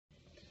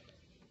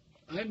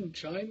I'm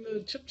trying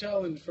the chip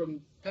challenge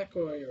from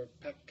Paqui or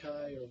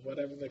Paqui or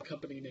whatever the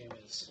company name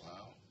is.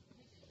 Wow.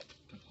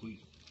 Paqui.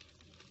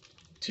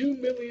 2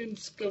 million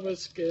Scova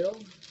scale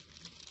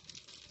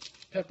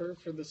pepper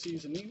for the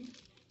seasoning.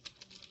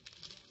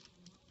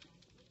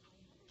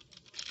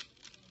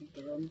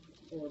 There are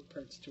 4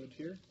 parts to it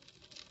here.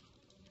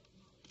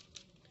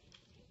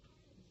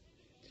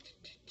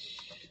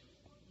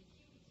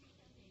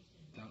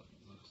 That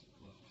looks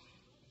low.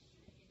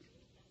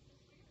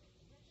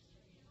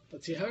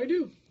 Let's see how I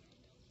do.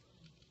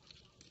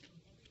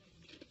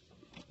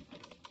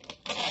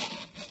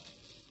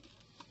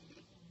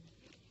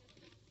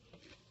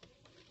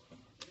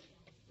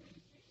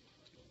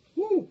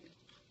 Woo!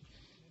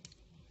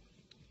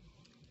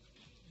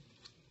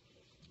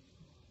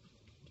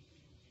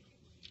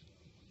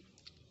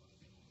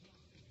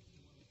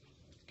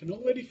 Can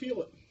already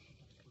feel it.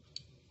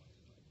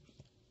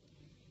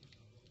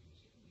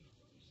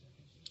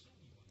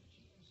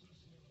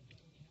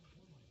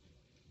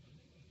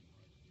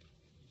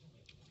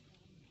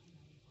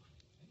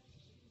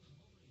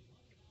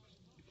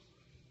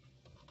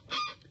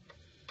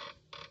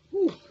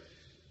 Whew.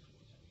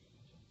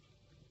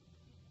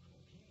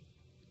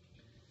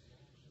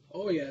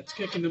 Oh yeah, it's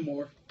kicking them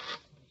more.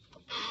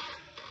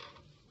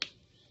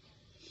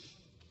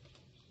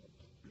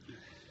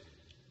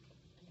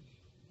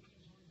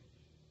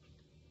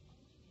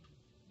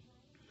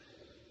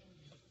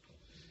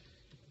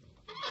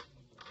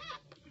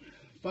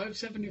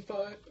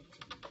 $5.75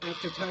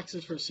 after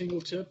taxes for a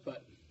single chip,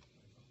 but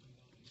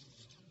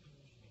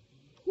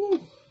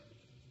whew.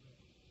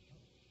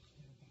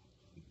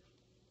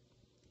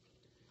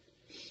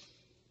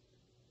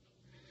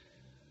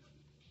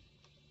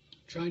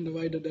 Trying to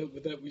write it out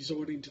without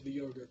resorting to the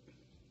yogurt.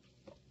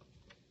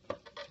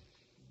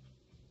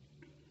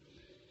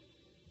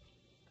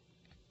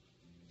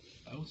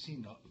 I don't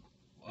see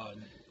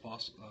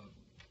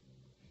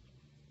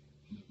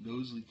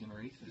nose leaking or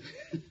anything.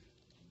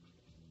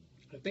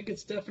 I think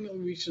it's definitely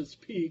reached its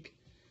peak,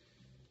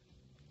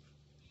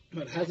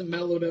 but it hasn't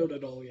mellowed out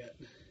at all yet.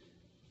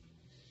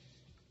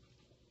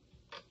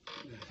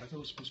 I thought it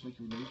was supposed to make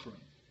your nose run.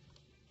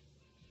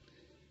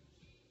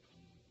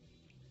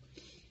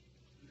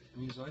 I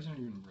mean, his eyes aren't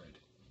even red.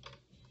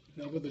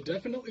 No, but they're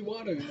definitely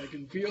watering. I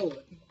can feel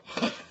it.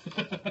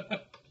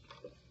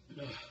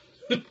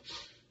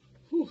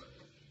 Whew.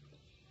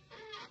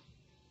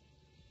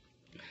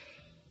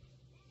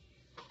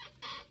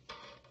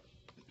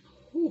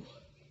 Whew.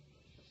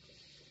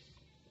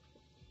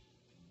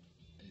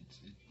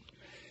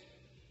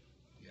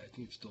 Yeah, I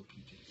think it's still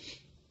peaking.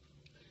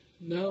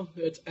 No,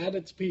 it's at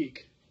its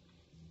peak.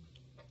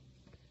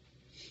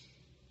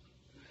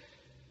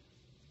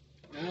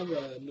 Now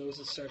the nose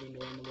is starting to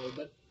run a little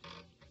bit.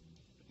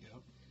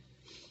 Yep.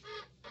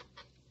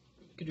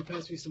 Could you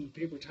pass me some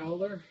paper towel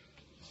there?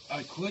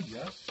 I could,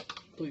 yes.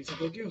 Please,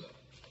 thank you.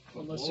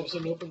 Unless there's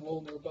an open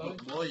roll nearby.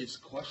 Boy, it's a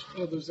question.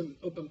 Oh, there's an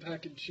open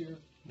package here.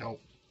 No.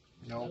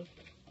 No.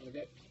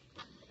 Okay.